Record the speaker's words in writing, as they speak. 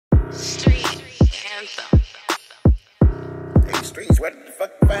Street anthem. Hey, streets, where the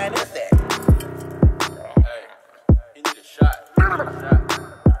fuck you find this at? Hey, he need a shot.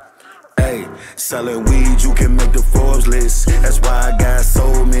 Hey, selling weed, you can make the Forbes list. That's why I got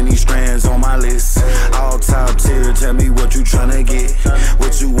so many strands on my list. All top tier, tell me what you tryna get.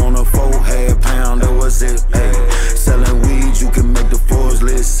 What you want, a 4.5 pound or a zip? Hey, selling weed, you can make the Forbes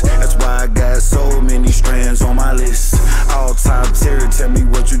list. That's why I got so many strands on my list. All top tier, tell me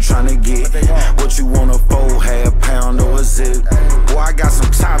what you tryna get. What you want, a 4.5 pound or a zip? Boy, I got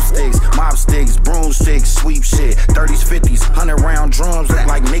some chopsticks, mop sticks, broomsticks, sweep shit. 30s, 50s, 100-round drums look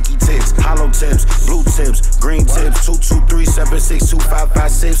like Mickey tips. Hollow tips, blue tips, green tips, 223, 76,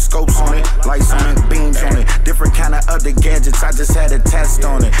 2556, scopes on it, lights on it, beams on it, different kind of other gadgets. I just had a test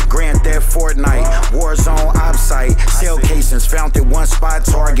on it. Grand Theft Fortnite, Warzone op site, shell casings found in one spot,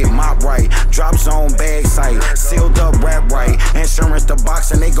 target mop right, drop zone bag site, sealed up rap right, insurance the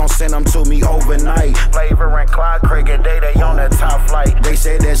box and they gon' send them to me overnight. Flavor and Clyde Craig and they on the top flight. They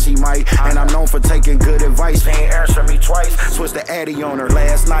said that she might, and I'm known for taking good advice. She ain't answer me twice. Switched the Addy on her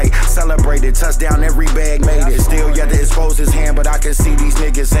last night. Celebrated, touchdown, every bag made it. Still yet to expose his hand, but I can see these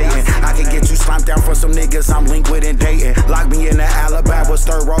niggas hating. I can get you slimed down for some niggas I'm linked with and dating. Lock me in the Alabama's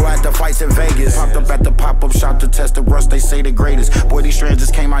third row at the fights in Vegas. Popped up at the pop-up shop to test the rust, they say the greatest. Boy, these strands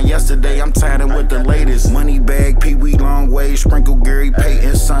just came out yesterday, I'm tied in with the latest. Money bag, Pee-wee long way, sprinkle Gary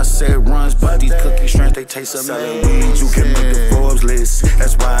Payton, sunset runs. But these cookie strands, they taste a million weed. You can make the Forbes list.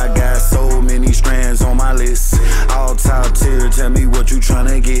 That's why I got so many strands on my list. All top tier, tell me what you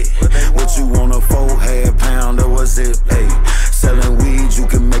tryna get. What you want, a 4.5 pound or a zip? Hey, selling weed, you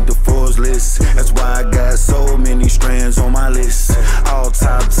can